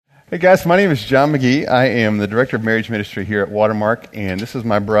Hey guys, my name is John McGee. I am the Director of Marriage Ministry here at Watermark, and this is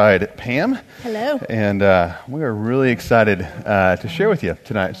my bride, Pam. Hello. And we are really excited to share with you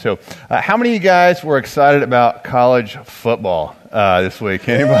tonight. So, how many of you guys were excited about college football this week?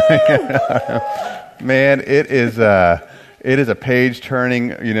 Anybody? Man, it is a page-turning,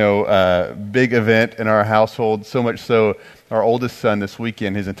 big event in our household, so much so our oldest son this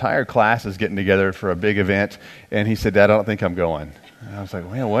weekend, his entire class is getting together for a big event, and he said, Dad, I don't think I'm going. And I was like,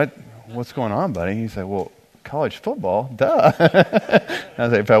 man, what's going on, buddy? He said, well, college football, duh. I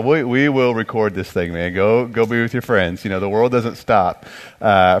was like, we will record this thing, man. Go be with your friends. The world doesn't stop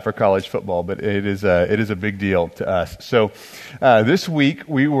for college football, but it is a big deal to us. So this week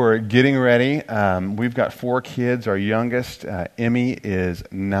we were getting ready. We've got 4 kids. Our youngest, Emmy, is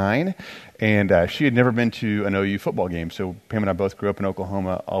 9. And she had never been to an OU football game. So Pam and I both grew up in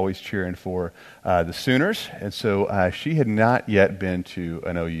Oklahoma, always cheering for the Sooners. And so she had not yet been to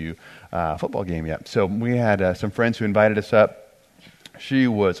an OU football game yet. So we had some friends who invited us up. She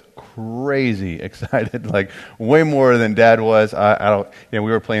was crazy excited, like way more than Dad was. We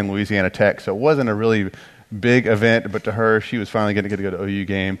were playing Louisiana Tech, so it wasn't a really big event, but to her, she was finally going to get to go to OU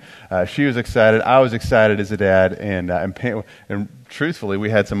game. She was excited. I was excited as a dad, and truthfully, we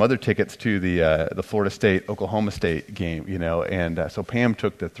had some other tickets to the Florida State Oklahoma State game, and so Pam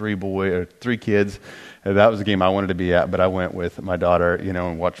took the 3 kids. That was the game I wanted to be at, but I went with my daughter,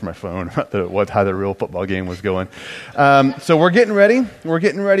 and watched my phone about how the real football game was going. So we're getting ready. We're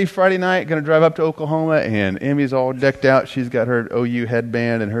getting ready Friday night. Going to drive up to Oklahoma, and Emmy's all decked out. She's got her OU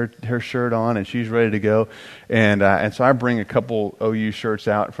headband and her shirt on, and she's ready to go. And so I bring a couple OU shirts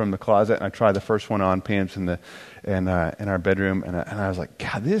out from the closet, and I try the first one on. Pam's in our bedroom, and I was like,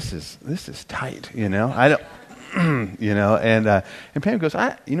 God, this is tight, I don't. And Pam goes,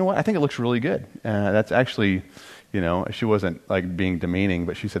 you know what? I think it looks really good. That's actually, she wasn't like being demeaning,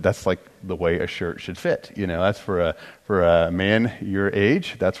 but she said that's like the way a shirt should fit. That's for a man your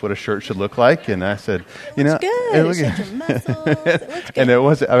age. That's what a shirt should look like. And I said, Looks good. It looks your muscles. It looks good. And it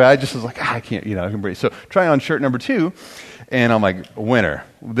was. I just was like, I can't. I can breathe. So try on shirt number 2, and I'm like, winner.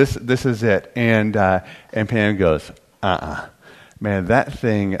 This is it. And Pam goes, Man, that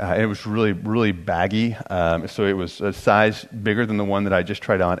thing, it was really, really baggy. So it was a size bigger than the one that I just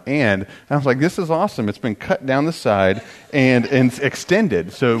tried on. And I was like, this is awesome. It's been cut down the side and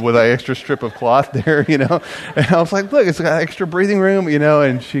extended. So with an extra strip of cloth there, And I was like, look, it's got extra breathing room,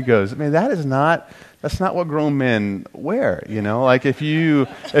 And she goes, man, that's not what grown men wear, Like if you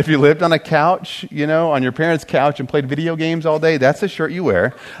lived on a couch, on your parents' couch and played video games all day, that's the shirt you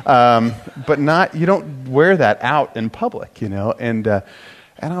wear. But you don't wear that out in public, And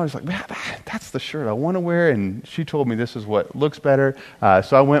I was like, man, that's the shirt I want to wear. And she told me this is what looks better.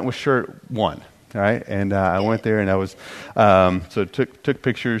 So I went with shirt 1. All right, and I went there, and I was so took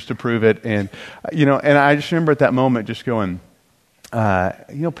pictures to prove it, and and I just remember at that moment just going,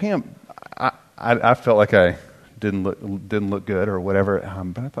 Pam. I felt like I didn't look good or whatever,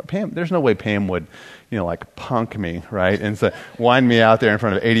 but I thought, Pam, there's no way Pam would, like punk me, right, and so wind me out there in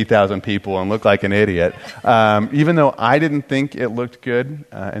front of 80,000 people and look like an idiot. Even though I didn't think it looked good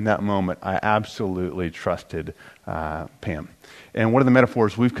in that moment, I absolutely trusted Pam. And one of the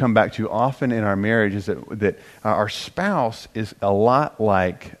metaphors we've come back to often in our marriage is that our spouse is a lot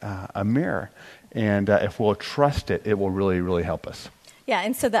like a mirror, and if we'll trust it, it will really, really help us. Yeah,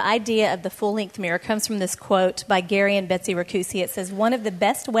 and so the idea of the full-length mirror comes from this quote by Gary and Betsy Rakusi. It says, one of the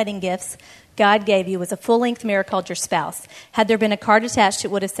best wedding gifts God gave you was a full-length mirror called your spouse. Had there been a card attached,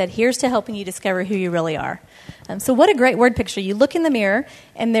 it would have said, here's to helping you discover who you really are. So what a great word picture. You look in the mirror,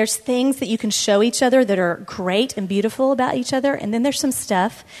 and there's things that you can show each other that are great and beautiful about each other, and then there's some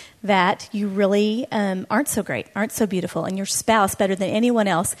stuff that you really aren't so great, aren't so beautiful, and your spouse, better than anyone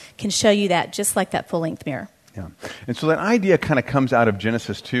else, can show you that just like that full-length mirror. Yeah. And so that idea kind of comes out of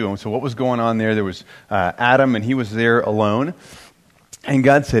Genesis 2. And so what was going on there? There was Adam, and he was there alone. And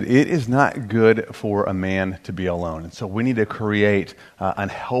God said, it is not good for a man to be alone. And so we need to create a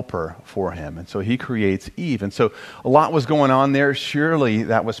helper for him. And so he creates Eve. And so a lot was going on there. Surely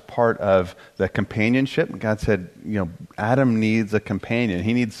that was part of the companionship. God said, Adam needs a companion.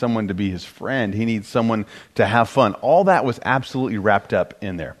 He needs someone to be his friend. He needs someone to have fun. All that was absolutely wrapped up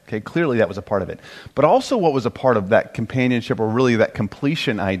in there. Okay, clearly that was a part of it. But also what was a part of that companionship, or really that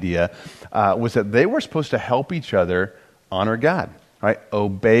completion idea, was that they were supposed to help each other honor God. Right?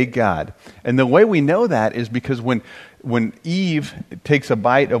 Obey God. And the way we know that is because when Eve takes a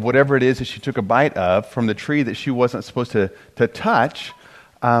bite of whatever it is that she took a bite of from the tree that she wasn't supposed to touch,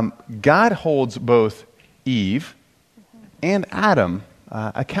 God holds both Eve and Adam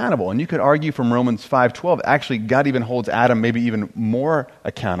accountable. And you could argue from Romans 5:12, actually God even holds Adam maybe even more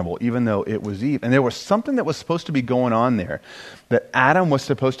accountable, even though it was Eve. And there was something that was supposed to be going on there, that Adam was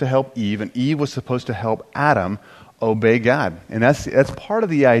supposed to help Eve, and Eve was supposed to help Adam obey God. And that's part of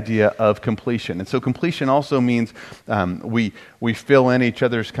the idea of completion. And so completion also means we fill in each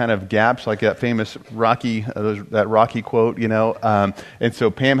other's kind of gaps, like that famous Rocky quote, and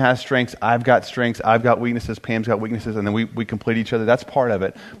so Pam has strengths, I've got weaknesses, Pam's got weaknesses, and then we complete each other. That's part of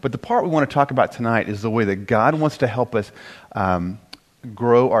it. But the part we want to talk about tonight is the way that God wants to help us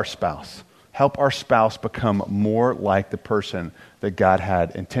grow our spouse, help our spouse become more like the person that God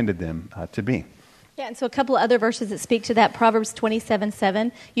had intended them to be. Yeah, and so a couple of other verses that speak to that. Proverbs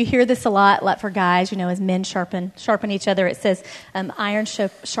 27:7. You hear this a lot for guys, as men sharpen each other. It says, iron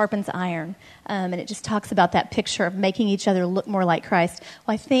sharpens iron. And it just talks about that picture of making each other look more like Christ.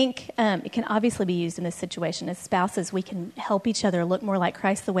 Well, I think it can obviously be used in this situation. As spouses, we can help each other look more like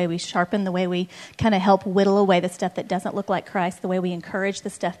Christ, the way we sharpen, the way we kind of help whittle away the stuff that doesn't look like Christ, the way we encourage the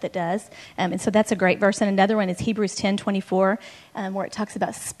stuff that does. And so that's a great verse. And another one is Hebrews 10:24, where it talks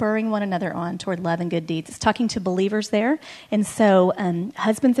about spurring one another on toward love and good deeds. It's talking to believers there. And so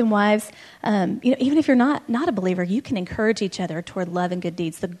husbands and wives, even if you're not a believer, you can encourage each other toward love and good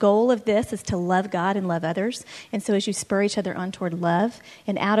deeds. The goal of this is to love God and love others. And so as you spur each other on toward love,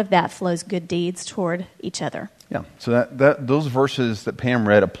 and out of that flows good deeds toward each other. Yeah, so those verses that Pam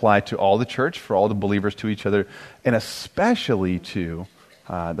read apply to all the church, for all the believers, to each other, and especially to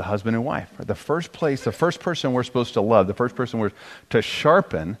the husband and wife. The first person we're supposed to love, the first person we're to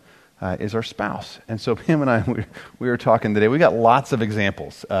sharpen is our spouse. And so Pam and I, we were talking today. We got lots of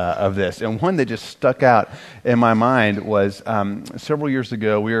examples of this. And one that just stuck out in my mind was several years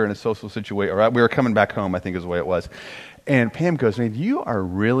ago, we were in a social situation, or we were coming back home, I think is the way it was. And Pam goes, "Man, you are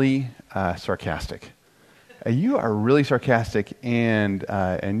really sarcastic. You are really sarcastic, and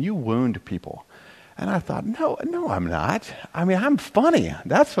you wound people." And I thought, no, I'm not. I mean, I'm funny.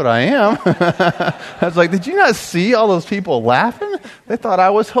 That's what I am. I was like, did you not see all those people laughing? They thought I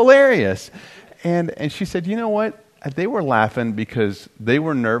was hilarious. And she said, you know what? They were laughing because they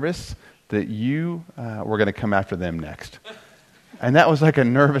were nervous that you were going to come after them next. And that was like a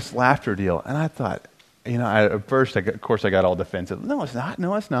nervous laughter deal. And I thought, at first, of course, I got all defensive. No, it's not. And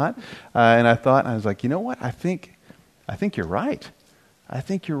I was like, you know what? I think you're right. I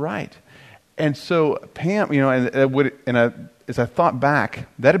think you're right. And so Pam, as I thought back,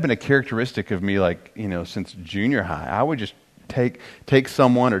 that had been a characteristic of me, since junior high. I would just take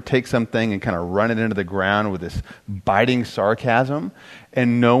someone or take something and kind of run it into the ground with this biting sarcasm,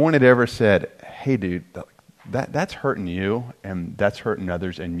 and no one had ever said, "Hey, dude, that's hurting you, and that's hurting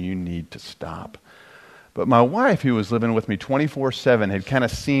others, and you need to stop." But my wife, who was living with me 24/7, had kind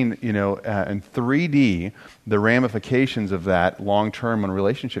of seen, in 3D, the ramifications of that long-term in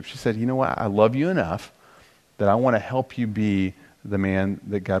relationships. She said, "You know what? I love you enough that I want to help you be the man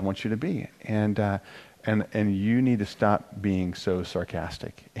that God wants you to be. And you need to stop being so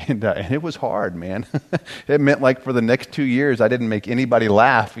sarcastic." And it was hard, man. It meant for the next 2 years, I didn't make anybody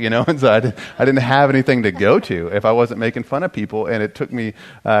laugh, and so I didn't have anything to go to if I wasn't making fun of people. And it took me,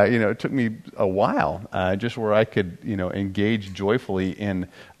 a while, just where I could, engage joyfully in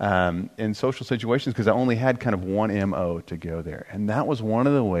social situations, because I only had kind of one MO to go there. And that was one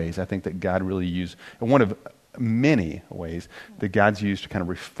of the ways I think that God really used, and one of many ways that God's used to kind of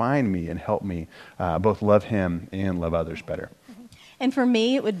refine me and help me both love Him and love others better. And for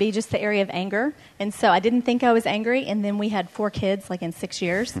me, it would be just the area of anger. And so I didn't think I was angry. And then we had 4 kids, in 6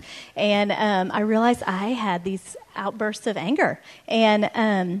 years. And I realized I had these outbursts of anger.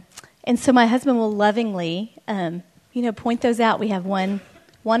 And so my husband will lovingly, point those out. We have one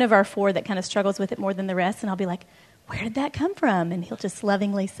of our 4 that kind of struggles with it more than the rest. And I'll be like, "Where did that come from?" And he'll just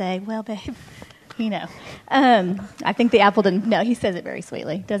lovingly say, "Well, babe, I think the apple didn't." No, he says it very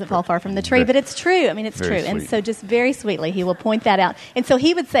sweetly. Doesn't fall far from the tree, but it's true. I mean, it's true. Sweet. And so just very sweetly, he will point that out. And so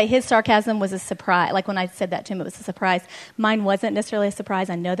he would say his sarcasm was a surprise. Like when I said that to him, it was a surprise. Mine wasn't necessarily a surprise.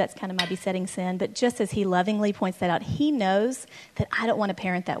 I know that's kind of my besetting sin. But just as he lovingly points that out, he knows that I don't want to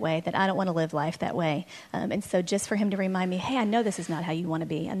parent that way, that I don't want to live life that way. And so just for him to remind me, hey, I know this is not how you want to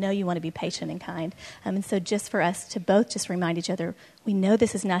be. I know you want to be patient and kind. And so just for us to both just remind each other, we know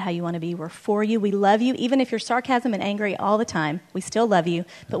this is not how you want to be. We're for you. We love you. Even if you're sarcasm and angry all the time, we still love you,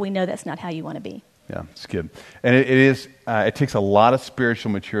 but we know that's not how you want to be. Yeah, it's good. And it takes a lot of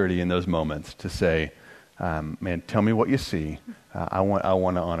spiritual maturity in those moments to say, man, tell me what you see. I want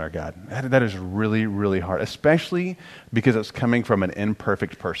to honor God. That is really, really hard, especially because it's coming from an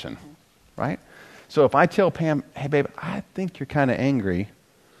imperfect person, right? So if I tell Pam, "Hey, babe, I think you're kind of angry,"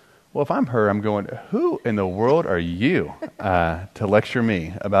 Well, if I'm her, I'm going, who in the world are you to lecture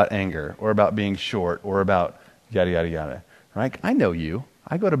me about anger or about being short or about yada, yada, yada, right? I know you.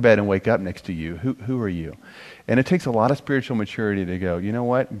 I go to bed and wake up next to you. Who are you? And it takes a lot of spiritual maturity to go, you know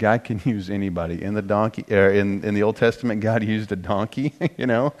what? God can use anybody. In the donkey, in the Old Testament, God used a donkey, you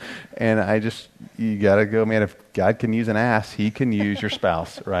know? And you got to go, man, if God can use an ass, he can use your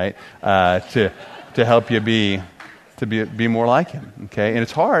spouse, right? To help you be more like him, okay? And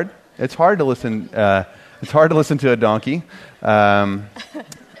it's hard. It's hard to listen. It's hard to listen to a donkey,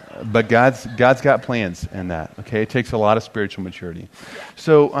 but God's got plans in that. Okay, it takes a lot of spiritual maturity.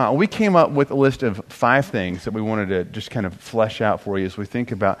 So we came up with a list of 5 things that we wanted to just kind of flesh out for you as we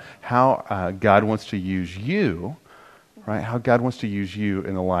think about how God wants to use you, right? How God wants to use you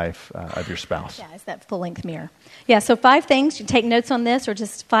in the life of your spouse. Yeah, it's that full-length mirror. Yeah, so 5 things. You take notes on this or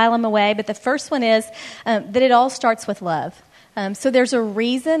just file them away. But the first one is that it all starts with love. So there's a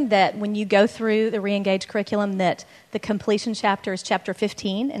reason that when you go through the Reengage curriculum that the completion chapter is chapter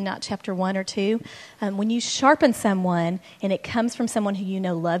 15 and not chapter 1 or 2. When you sharpen someone and it comes from someone who you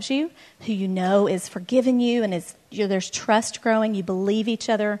know loves you, who you know is forgiving you and there's trust growing, you believe each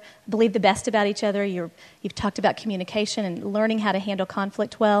other, believe the best about each other, you've talked about communication and learning how to handle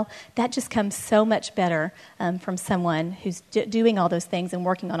conflict well, that just comes so much better from someone who's doing all those things and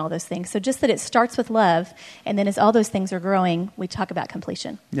working on all those things. So just that it starts with love, and then as all those things are growing, we talk about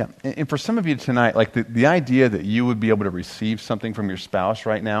completion. Yeah, and for some of you tonight, like the idea that you would be able to receive something from your spouse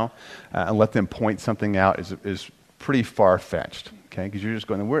right now and let them point something out is pretty far-fetched, okay? Because you're just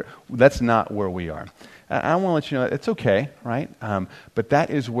going, that's not where we are. I want to let you know it's okay, right? But that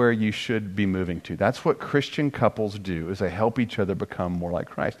is where you should be moving to. That's what Christian couples do, is they help each other become more like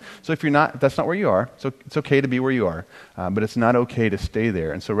Christ. So if that's not where you are, so it's okay to be where you are, but it's not okay to stay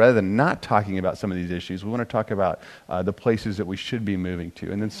there. And so rather than not talking about some of these issues, we want to talk about the places that we should be moving to.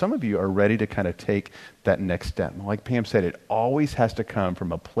 And then some of you are ready to kind of take that next step. Like Pam said, it always has to come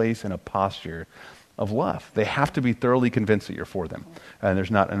from a place and a posture of love. They have to be thoroughly convinced that you're for them. And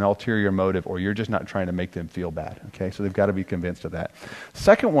there's not an ulterior motive, or you're just not trying to make them feel bad. Okay, so they've got to be convinced of that.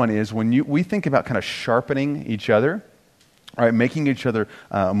 Second one is when we think about kind of sharpening each other, right, making each other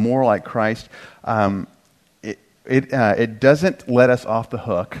more like Christ, it doesn't let us off the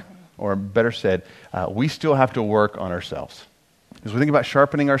hook, or better said, we still have to work on ourselves. As we think about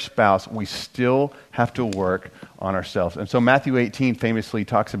sharpening our spouse, we still have to work on ourselves. And so Matthew 18 famously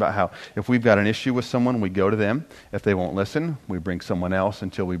talks about how if we've got an issue with someone, we go to them. If they won't listen, we bring someone else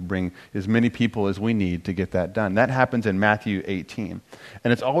until we bring as many people as we need to get that done. That happens in Matthew 18.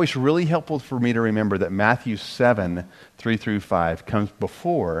 And it's always really helpful for me to remember that Matthew 7, 3 through 5 comes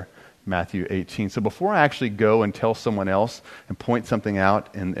before Matthew 18. So before I actually go and tell someone else and point something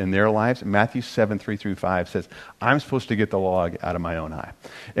out in their lives, Matthew 7, 3 through 5 says, I'm supposed to get the log out of my own eye.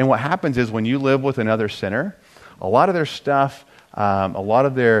 And what happens is when you live with another sinner, a lot of their stuff, a lot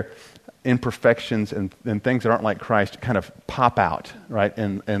of their imperfections and things that aren't like Christ kind of pop out, right,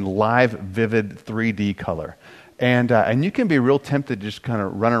 in live, vivid 3D color. And you can be real tempted to just kind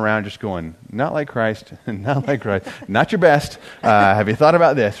of run around just going, not like Christ, not like Christ, not your best. Have you thought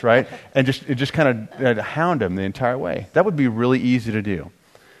about this, right? And just kind of hound them the entire way. That would be really easy to do.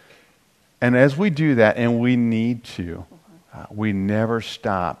 And as we do that, and we need to, we never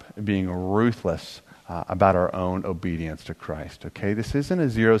stop being ruthless about our own obedience to Christ, okay? This isn't a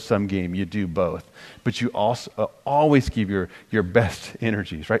zero-sum game. You do both. But you also always give your best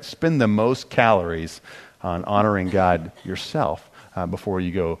energies, right? Spend the most calories on honoring God yourself before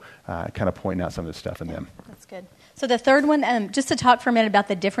you go kind of pointing out some of the stuff in them. That's good. So the third one, just to talk for a minute about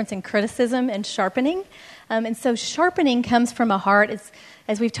the difference in criticism and sharpening. And so sharpening comes from a heart,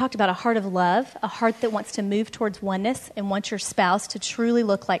 as we've talked about, a heart of love, a heart that wants to move towards oneness and wants your spouse to truly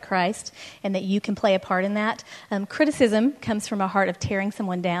look like Christ and that you can play a part in that. Criticism comes from a heart of tearing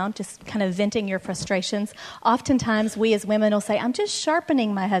someone down, just kind of venting your frustrations. Oftentimes we as women will say, I'm just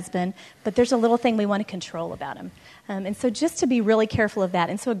sharpening my husband, but there's a little thing we want to control about him. And so just to be really careful of that.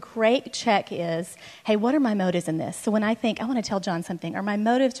 And so a great check is, hey, what are my motives in this? So when I think, I want to tell John something, are my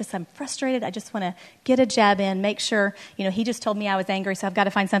motives just I'm frustrated, I just want to get a jab in, make sure, he just told me I was angry, so I've got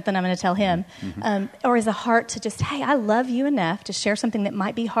to find something I'm going to tell him. Mm-hmm. Or is a heart to just, hey, I love you enough to share something that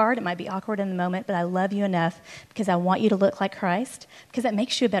might be hard, it might be awkward in the moment, but I love you enough because I want you to look like Christ, because that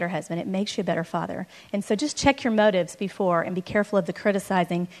makes you a better husband, it makes you a better father. And so just check your motives before and be careful of the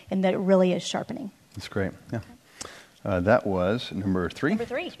criticizing, and that it really is sharpening. That's great, yeah. That was number 3. Number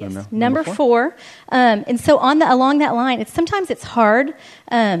 3, yes. Number 4. And so along that line, sometimes it's hard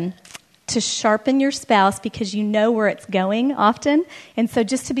to to sharpen your spouse because you know where it's going often. And so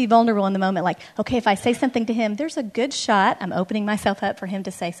just to be vulnerable in the moment, like, okay, if I say something to him, there's a good shot I'm opening myself up for him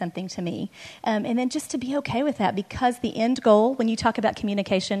to say something to me. And then just to be okay with that, because the end goal, when you talk about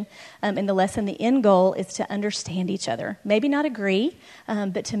communication in the lesson, the end goal is to understand each other. Maybe not agree,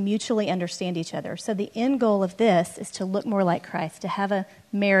 but to mutually understand each other. So the end goal of this is to look more like Christ, to have a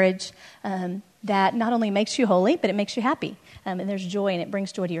marriage that not only makes you holy, but it makes you happy. And there's joy, and it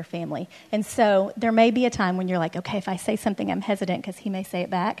brings joy to your family. And so there may be a time when you're like, okay, if I say something, I'm hesitant because he may say it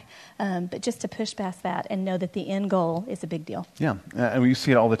back. But just to push past that and know that the end goal is a big deal. Yeah, and you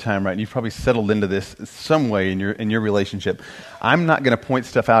see it all the time, right? And you've probably settled into this some way in your relationship. I'm not going to point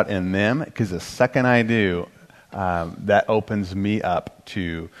stuff out in them, because the second I do, that opens me up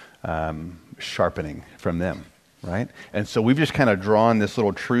to sharpening from them. Right? And so we've just kind of drawn this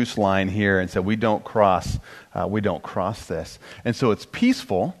little truce line here and said we don't cross this. And so it's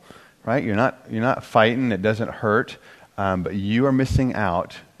peaceful, right? You're not fighting, it doesn't hurt, but you are missing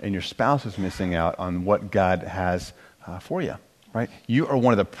out, and your spouse is missing out on what God has for you. Right? You are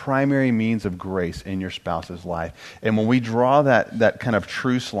one of the primary means of grace in your spouse's life. And when we draw that kind of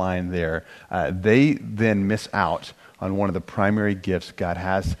truce line there, they then miss out on one of the primary gifts God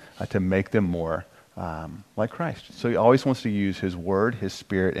has to make them more like Christ. So he always wants to use his word, his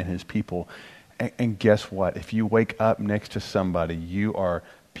spirit, and his people. And guess what? If you wake up next to somebody, you are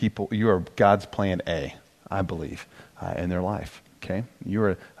God's plan A, I believe, in their life. Okay? You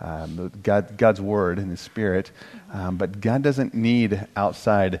are God's word and his spirit, but God doesn't need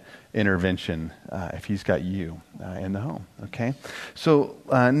outside intervention if he's got you in the home. Okay? So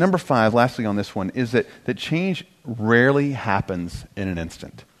number 5, lastly on this one, is that change rarely happens in an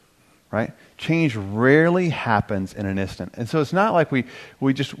instant. Right? Change rarely happens in an instant. And so it's not like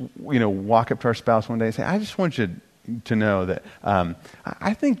we just walk up to our spouse one day and say, I just want you to know that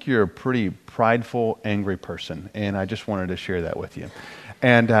I think you're a pretty prideful, angry person, and I just wanted to share that with you.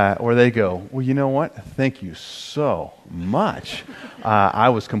 And or they go, well, you know what? Thank you so much. I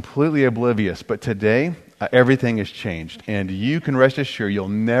was completely oblivious, but today everything has changed, and you can rest assured you'll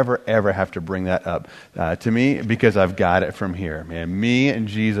never ever have to bring that up to me, because I've got it from here, man. Me and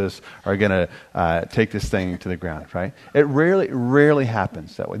Jesus are going to take this thing to the ground, right? It rarely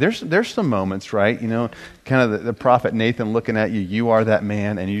happens that way. There's some moments, right? Kind of the prophet Nathan looking at you. You are that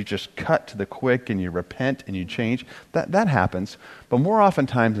man, and you just cut to the quick, and you repent and you change. That happens, but more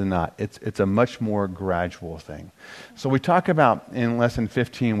oftentimes than not, it's a much more gradual thing. So we talk about in lesson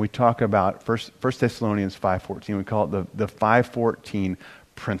 15. We talk about First Thessalonians 5:14. We call it the 5:14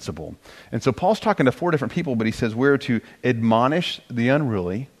 principle. And so Paul's talking to 4 different people, but he says we're to admonish the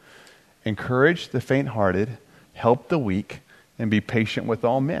unruly, encourage the faint-hearted, help the weak, and be patient with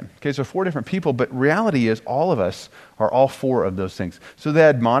all men. Okay, so 4 different people, but reality is all of us are all 4 of those things. So the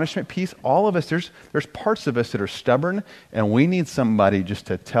admonishment piece, all of us, there's parts of us that are stubborn, and we need somebody just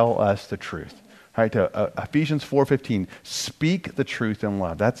to tell us the truth. Right, to Ephesians 4:15, speak the truth in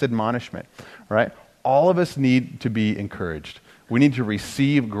love. That's admonishment. Right? All of us need to be encouraged. We need to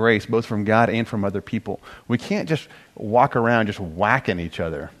receive grace both from God and from other people. We can't just walk around just whacking each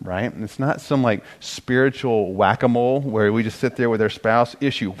other, right? And it's not some like spiritual whack-a-mole where we just sit there with our spouse,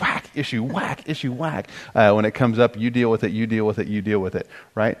 issue, whack, issue, whack, issue, whack. When it comes up, you deal with it, you deal with it, you deal with it,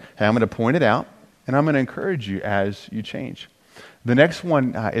 right? Hey, I'm going to point it out, and I'm going to encourage you as you change. The next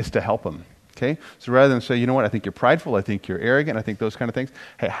one is to help them. Okay? So rather than say, you know what, I think you're prideful, I think you're arrogant, I think those kind of things.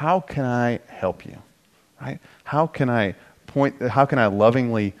 Hey, how can I help you? Right? How can I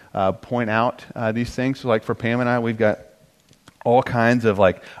lovingly point out these things? So like for Pam and I, we've got all kinds of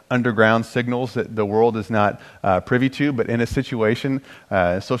like underground signals that the world is not privy to, but in a situation,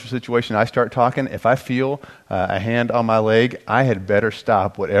 social situation, I start talking. If I feel a hand on my leg, I had better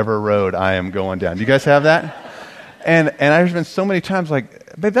stop whatever road I am going down. Do you guys have that? And there's been so many times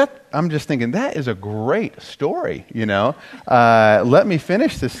like, babe, I'm just thinking, that is a great story, let me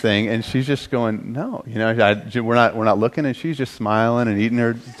finish this thing. And she's just going, no, we're not looking, and she's just smiling and eating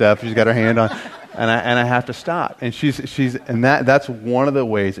her stuff. She's got her hand on, and I have to stop. And that's one of the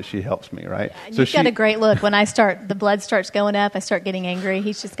ways that she helps me, right? Yeah, so you've got a great look. When the blood starts going up, I start getting angry.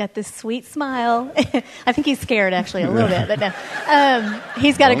 He's just got this sweet smile. I think he's scared actually a little bit, but no.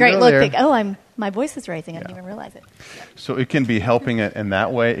 He's got a great look. My voice is raising. I didn't even realize it. So it can be helping it in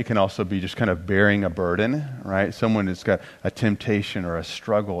that way. It can also be just kind of bearing a burden, right? Someone that's got a temptation or a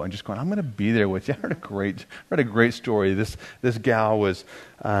struggle and just going, I'm going to be there with you. I heard a great story. This gal was,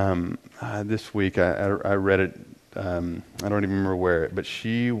 this week, I read it, I don't even remember where, but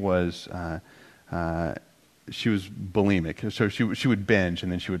she was bulimic. So she would binge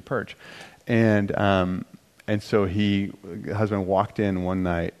and then she would purge. And And so the husband walked in one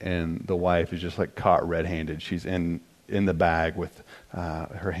night, and the wife is just like caught red-handed. She's in the bag with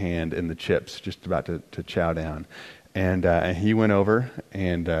her hand in the chips, just about to chow down. And he went over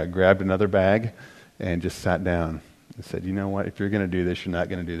and grabbed another bag and just sat down and said, you know what, if you're going to do this, you're not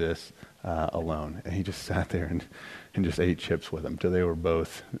going to do this alone. And he just sat there and just ate chips with them till they were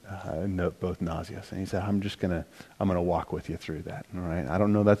both nauseous. And he said, I'm going to walk with you through that. All right. I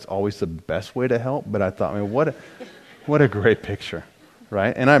don't know that's always the best way to help, but I thought, I mean, what a great picture,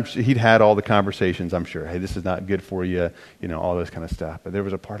 right? And he'd had all the conversations, I'm sure. Hey, this is not good for you, all this kind of stuff. But there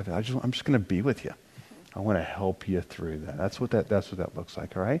was a part of it. I'm just going to be with you. I want to help you through that. That's what that looks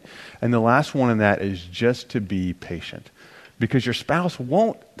like. All right. And the last one in that is just to be patient. Because your spouse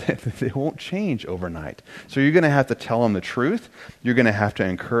they won't change overnight. So you're going to have to tell them the truth. You're going to have to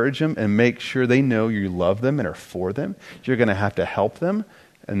encourage them and make sure they know you love them and are for them. You're going to have to help them,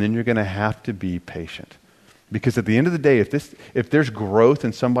 and then you're going to have to be patient. Because at the end of the day, if there's growth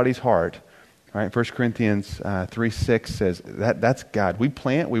in somebody's heart, right? 1 Corinthians 3:6 says that's God. We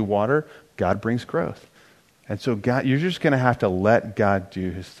plant, we water, God brings growth. And so God, you're just going to have to let God do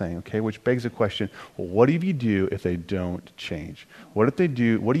his thing, okay? Which begs the question, well, what do you do if they don't change? What do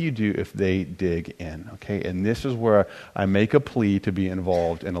you do if they dig in, okay? And this is where I make a plea to be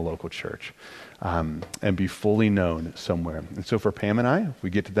involved in a local church and be fully known somewhere. And so for Pam and I, if we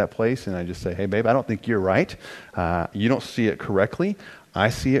get to that place and I just say, hey, babe, I don't think you're right. You don't see it correctly. I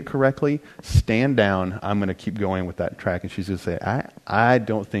see it correctly. Stand down. I'm going to keep going with that track. And she's going to say, I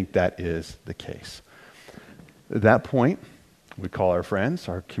don't think that is the case. At that point, we call our friends,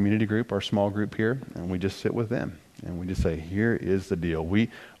 our community group, our small group here, and we just sit with them. And we just say, here is the deal.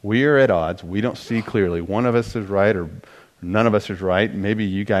 We are at odds. We don't see clearly. One of us is right or none of us is right. Maybe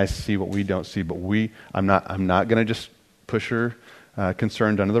you guys see what we don't see, but I'm not going to just push her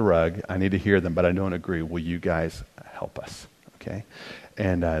concerns under the rug. I need to hear them, but I don't agree. Will you guys help us? Okay?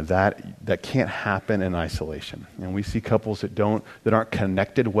 And that can't happen in isolation. And we see couples that aren't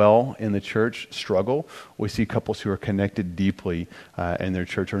connected well in the church struggle. We see couples who are connected deeply in their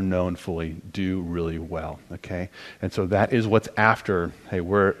church or known fully do really well. Okay, and so that is what's after. Hey,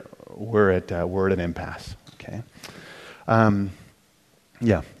 we're at an impasse. Okay,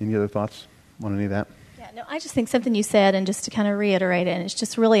 yeah. Any other thoughts on any of that? No, I just think something you said, and just to kind of reiterate it, and it's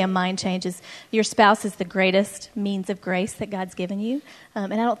just really a mind change, is your spouse is the greatest means of grace that God's given you.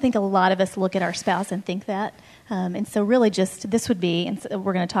 And I don't think a lot of us look at our spouse and think that. And so really just, this would be, and so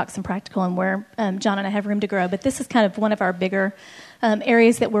we're going to talk some practical and where John and I have room to grow, but this is kind of one of our bigger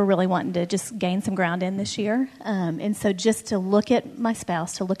areas that we're really wanting to just gain some ground in this year. And so just to look at my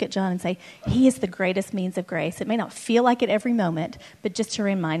spouse, to look at John and say, he is the greatest means of grace. It may not feel like it every moment, but just to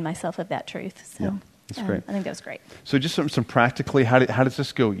remind myself of that truth. So. Yeah. That's great. I think that was great. So just some practically, how does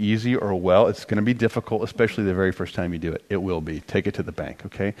this go easy or well? It's going to be difficult, especially the very first time you do it. It will be. Take it to the bank,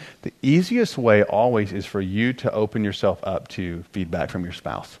 okay? The easiest way always is for you to open yourself up to feedback from your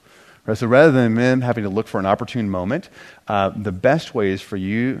spouse. Right? So rather than them having to look for an opportune moment, the best way is for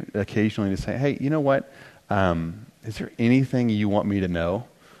you occasionally to say, hey, you know what? Is there anything you want me to know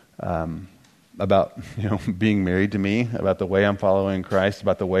about being married to me, about the way I'm following Christ,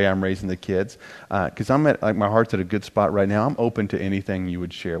 about the way I'm raising the kids? Because my heart's at a good spot right now. I'm open to anything you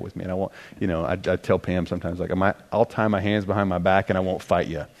would share with me. And I won't, I tell Pam sometimes, I'll tie my hands behind my back and I won't fight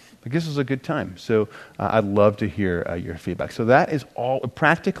you. Like, this is a good time. So I'd love to hear your feedback. So that is all.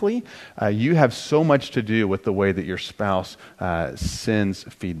 Practically, you have so much to do with the way that your spouse sends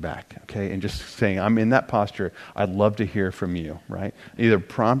feedback, okay? And just saying, I'm in that posture. I'd love to hear from you, right? Either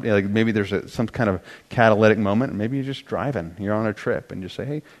prompt, like maybe there's some kind of catalytic moment. Maybe you're just driving. You're on a trip. And just say,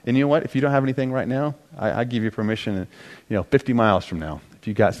 hey, and you know what? If you don't have anything right now, I give you permission, 50 miles from now. If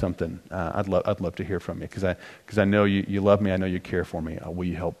you got something, I'd love to hear from you because I know you love me. I know you care for me. Will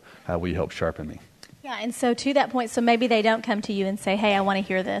you help sharpen me? Yeah, and so to that point, so maybe they don't come to you and say, hey, I want to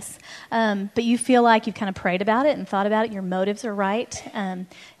hear this. But you feel like you've kind of prayed about it and thought about it. Your motives are right.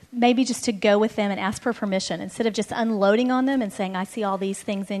 Maybe just to go with them and ask for permission instead of just unloading on them and saying, I see all these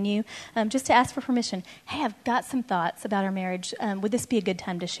things in you. Just to ask for permission. Hey, I've got some thoughts about our marriage. Would this be a good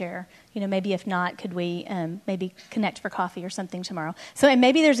time to share? Maybe if not, could we maybe connect for coffee or something tomorrow? So, and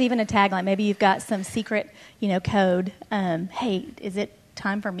maybe there's even a tagline. Maybe you've got some secret, code. Hey, is it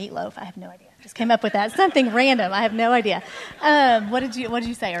time for meatloaf? I have no idea. Just came up with that. Something random. I have no idea. What did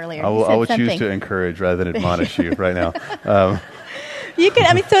you say earlier? I would choose to encourage rather than admonish you right now. You could,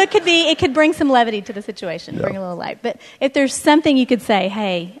 so it could bring some levity to the situation, bring a little light. But if there's something you could say,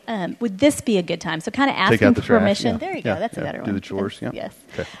 hey, would this be a good time? So kind of asking for permission. There you go. That's a better one. Do the chores. Yeah. Yes.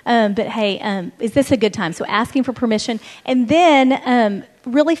 Okay. But hey, is this a good time? So asking for permission, and then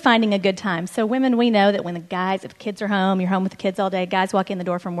really finding a good time. So women, we know that when if kids are home, you're home with the kids all day, guys walk in the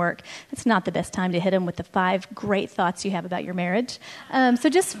door from work, it's not the best time to hit them with the 5 great thoughts you have about your marriage. So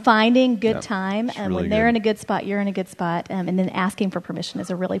just finding good time. Really when they're good. in a good spot, you're in a good spot. And then asking for permission is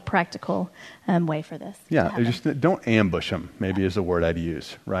a really practical way for this. to Yeah, happen. just don't ambush them, maybe is a word I'd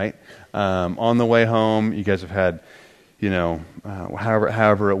use, right? On the way home, you guys have had,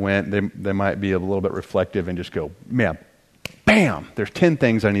 however it went, they might be a little bit reflective and just go, man, bam, there's 10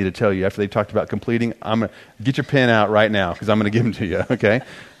 things I need to tell you. After they talked about completing, I'm going to get your pen out right now because I'm going to give them to you, okay?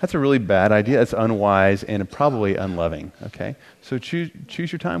 That's a really bad idea. That's unwise and probably unloving, okay? So choose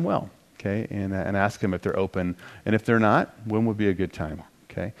your time well, okay? And ask them if they're open. And if they're not, when would be a good time,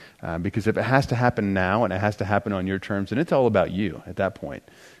 okay? Because if it has to happen now and it has to happen on your terms, then it's all about you at that point.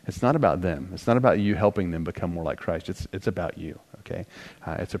 It's not about them. It's not about you helping them become more like Christ. It's about you, okay?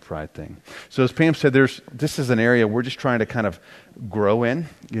 It's a pride thing. So as Pam said, this is an area we're just trying to kind of grow in,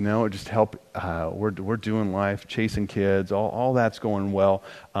 just help. We're doing life, chasing kids, all that's going well.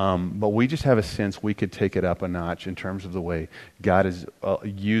 But we just have a sense we could take it up a notch in terms of the way God is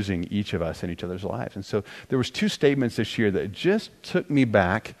using each of us in each other's lives. And so there was 2 statements this year that just took me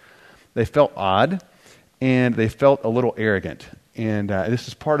back. They felt odd, and they felt a little arrogant. And this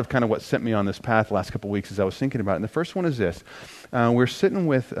is part of kind of what sent me on this path the last couple of weeks as I was thinking about it. And the first one is this. We're sitting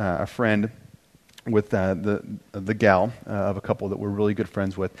with a friend, with the gal of a couple that we're really good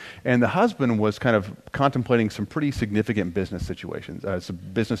friends with. And the husband was kind of contemplating some pretty significant business situations, some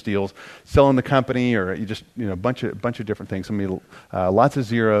business deals, selling the company or just a bunch of different things. I mean, lots of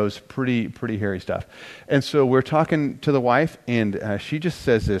zeros, pretty hairy stuff. And so we're talking to the wife, and she just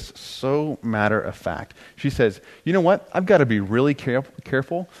says this so matter of fact. She says, you know what? I've got to be really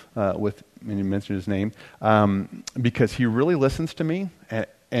careful with, and you mentioned his name, because he really listens to me,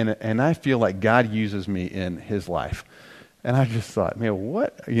 and I feel like God uses me in his life. And I just thought, man,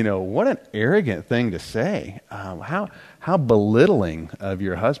 what an arrogant thing to say. How belittling of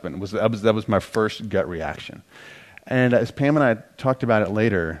your husband. That was my first gut reaction. And as Pam and I talked about it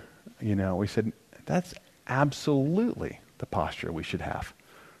later, we said, that's absolutely the posture we should have,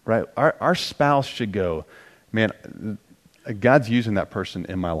 right? Our spouse should go, man, God's using that person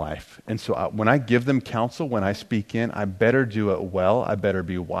in my life. And so when I give them counsel, when I speak in, I better do it well. I better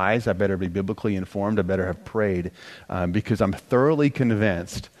be wise. I better be biblically informed. I better have prayed because I'm thoroughly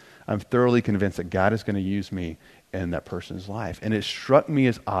convinced that God is going to use me in that person's life. And it struck me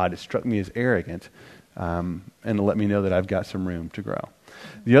as odd. It struck me as arrogant and to let me know that I've got some room to grow.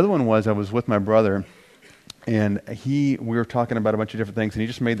 The other one was I was with my brother, and we were talking about a bunch of different things, and he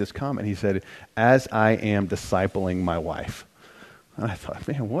just made this comment. He said, as I am discipling my wife. And I thought,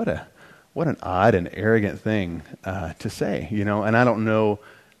 man, what an odd and arrogant thing to say, and I don't know,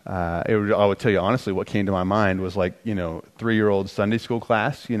 I would tell you honestly, what came to my mind was like, 3-year-old Sunday school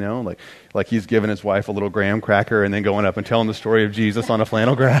class, like he's giving his wife a little graham cracker and then going up and telling the story of Jesus on a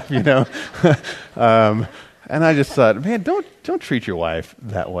flannel graph, and I just thought, man, don't treat your wife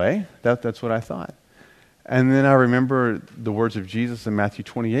that way. That's what I thought. And then I remember the words of Jesus in Matthew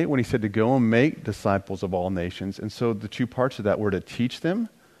 28 when he said to go and make disciples of all nations. And so the 2 parts of that were to teach them,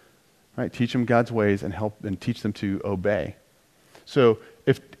 right? Teach them God's ways and help and teach them to obey. So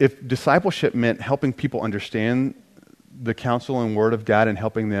if discipleship meant helping people understand the counsel and word of God and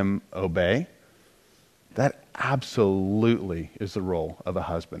helping them obey, that absolutely is the role of a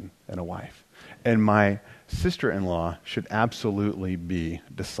husband and a wife. And my sister-in-law should absolutely be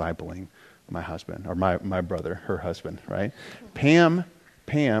discipling my husband, or my brother, her husband, right? Pam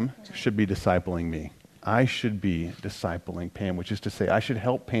should be discipling me. I should be discipling Pam, which is to say I should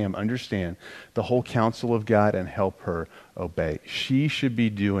help Pam understand the whole counsel of God and help her obey. She should be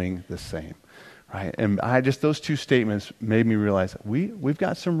doing the same, right? And those 2 statements made me realize we've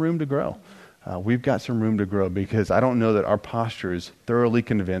got some room to grow. We've got some room to grow because I don't know that our posture is thoroughly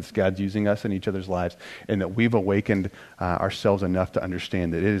convinced God's using us in each other's lives and that we've awakened ourselves enough to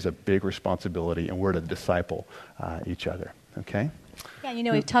understand that it is a big responsibility and we're to disciple each other, okay?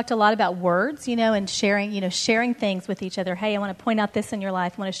 Yeah, we've talked a lot about words, and sharing things with each other. Hey, I want to point out this in your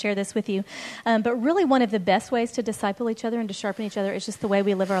life. I want to share this with you. But really one of the best ways to disciple each other and to sharpen each other is just the way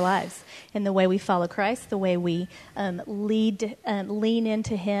we live our lives and the way we follow Christ, the way we lean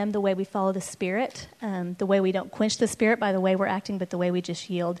into Him, the way we follow the Spirit, the way we don't quench the Spirit by the way we're acting, but the way we just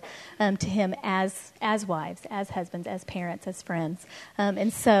yield to Him as wives, as husbands, as parents, as friends.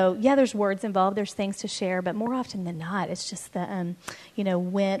 And so, yeah, there's words involved. There's things to share, but more often than not, it's just the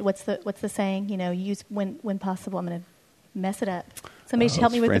what's the saying? Use when possible. I'm going to mess it up. Somebody should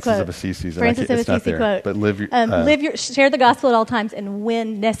help me with the Francis quote. of Assisi. Francis of Assisi quote. But share the gospel at all times, and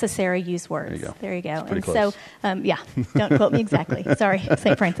when necessary, use words. There you go. And pretty close. so, don't quote me exactly. Sorry,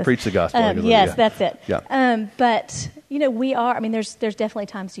 St. Francis. Preach the gospel. Yes, that's it. Yeah. But, we are, there's definitely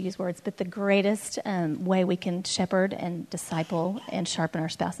times to use words, but the greatest way we can shepherd and disciple and sharpen our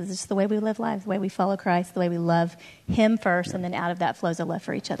spouses is just the way we live lives, the way we follow Christ, the way we love Him first, and then out of that flows a love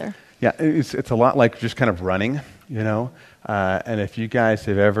for each other. Yeah, it's a lot like just kind of running, and if you guys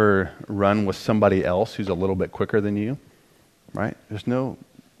have ever run with somebody else who's a little bit quicker than you, right? There's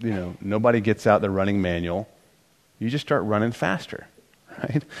nobody gets out the running manual. You just start running faster,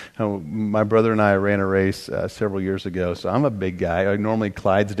 right? My brother and I ran a race several years ago, so I'm a big guy. Normally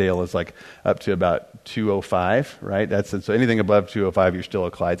Clydesdale is like up to about 205, right? So anything above 205, you're still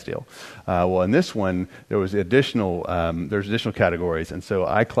a Clydesdale. Well, in this one, there's additional categories, and so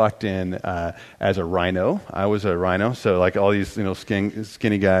I clocked in as a rhino. I was a rhino, so like all these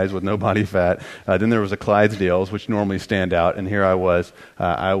skinny guys with no body fat. Then there was a Clydesdales, which normally stand out, and here I was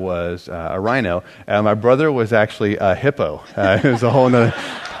a rhino. My brother was actually a hippo. It was a whole nother.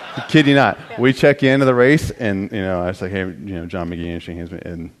 Kid you not. We check into the race, and I was like, hey, John McGee, and she hands me,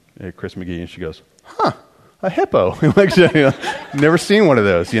 and Chris McGee, and she goes, a hippo. Never seen one of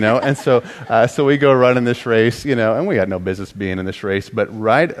those, And so we go running this race, and we got no business being in this race. But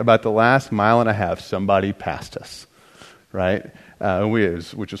right about the last mile and a half, somebody passed us, right?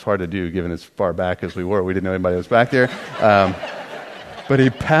 Which was hard to do given as far back as we were. We didn't know anybody was back there. But he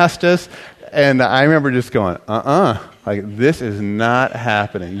passed us, and I remember just going, like, this is not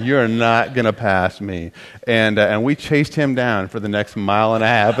happening. You're not going to pass me. And we chased him down for the next mile and a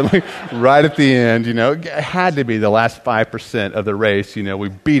half. And right at the end, it had to be the last 5% of the race. We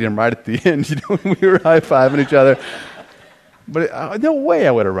beat him right at the end. We were high-fiving each other. But no way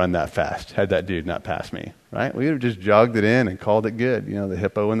I would have run that fast had that dude not passed me, right? We would have just jogged it in and called it good. The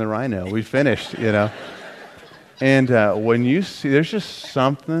hippo and the rhino. We finished, And when you see, there's just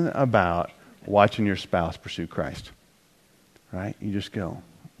something about watching your spouse pursue Christ. Right? You just go,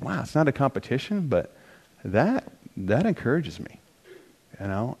 wow, it's not a competition, but that encourages me,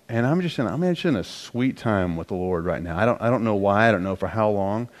 And I'm just in a sweet time with the Lord right now. I don't know why, I don't know for how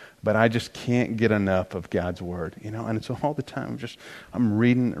long, but I just can't get enough of God's word, And so all the time, I'm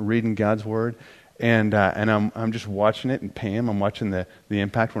reading God's word, and I'm just watching it. And Pam, I'm watching the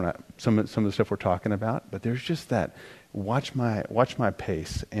impact. Some of the stuff we're talking about, but there's just that. Watch my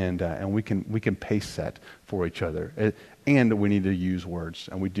pace, and we can pace set for each other. And we need to use words,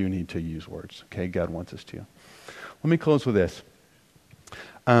 and we do need to use words. Okay, God wants us to. Let me close with this.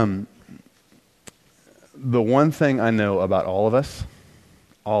 The one thing I know about all of us,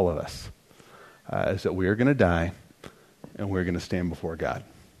 is that we are going to die, and we're going to stand before God.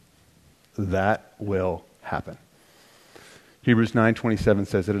 That will happen. Hebrews 9:27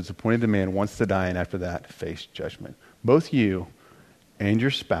 says that it's appointed a man once to die, and after that, face judgment. Both you and your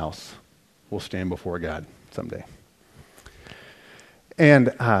spouse will stand before God someday.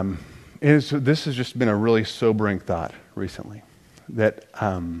 And this has just been a really sobering thought recently, that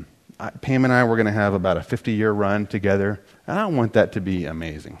Pam and I were going to have about a 50-year run together, and I want that to be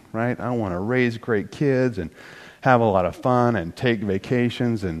amazing, right? I want to raise great kids and have a lot of fun and take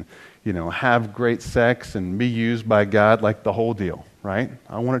vacations and, have great sex and be used by God, like the whole deal, right?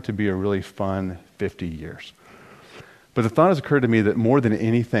 I want it to be a really fun 50 years. But the thought has occurred to me that more than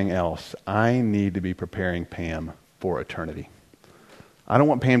anything else, I need to be preparing Pam for eternity. I don't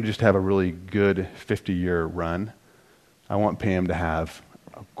want Pam to just have a really good 50-year run. I want Pam to have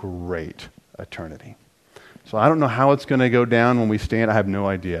a great eternity. So I don't know how it's going to go down when we stand. I have no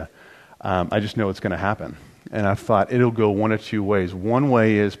idea. I just know it's going to happen. And I thought it'll go one of two ways. One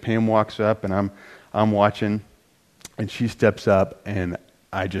way is Pam walks up, and I'm watching, and she steps up, and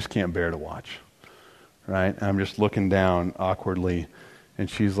I just can't bear to watch. Right? I'm just looking down awkwardly, and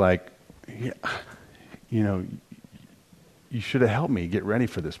she's like, yeah, you should have helped me get ready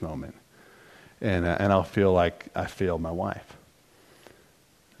for this moment. And I'll feel like I failed my wife.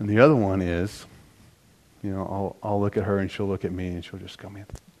 And the other one is, I'll look at her, and she'll look at me, and she'll just go, man,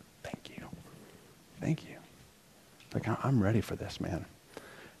 thank you. Like, I'm ready for this, man.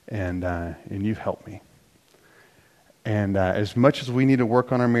 And you've helped me. And as much as we need to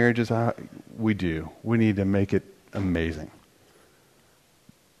work on our marriages, we do. We need to make it amazing.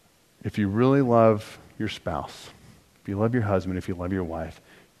 If you really love your spouse, if you love your husband, if you love your wife,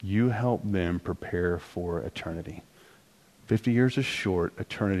 you help them prepare for eternity. 50 years is short.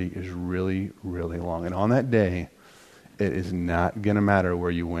 Eternity is really, really long. And on that day, it is not going to matter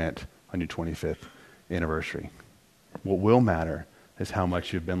where you went on your 25th anniversary. What will matter is how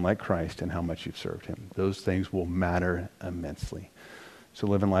much you've been like Christ and how much you've served him. Those things will matter immensely. So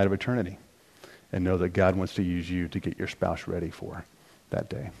live in light of eternity and know that God wants to use you to get your spouse ready for that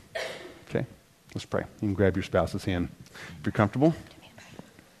day. Okay? Let's pray. You can grab your spouse's hand if you're comfortable.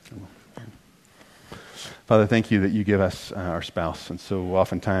 Father, thank you that you give us our spouse. And so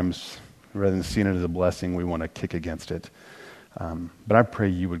oftentimes, rather than seeing it as a blessing, we want to kick against it. But I pray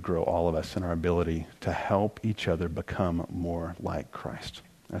you would grow all of us in our ability to help each other become more like Christ.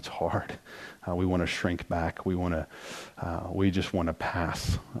 That's hard. We want to shrink back. We just want to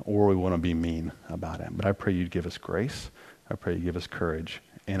pass, or we want to be mean about it. But I pray you'd give us grace. I pray you'd give us courage.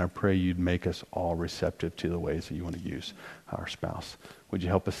 And I pray you'd make us all receptive to the ways that you want to use our spouse. Would you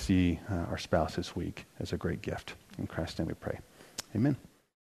help us see our spouse this week as a great gift? In Christ's name we pray. Amen.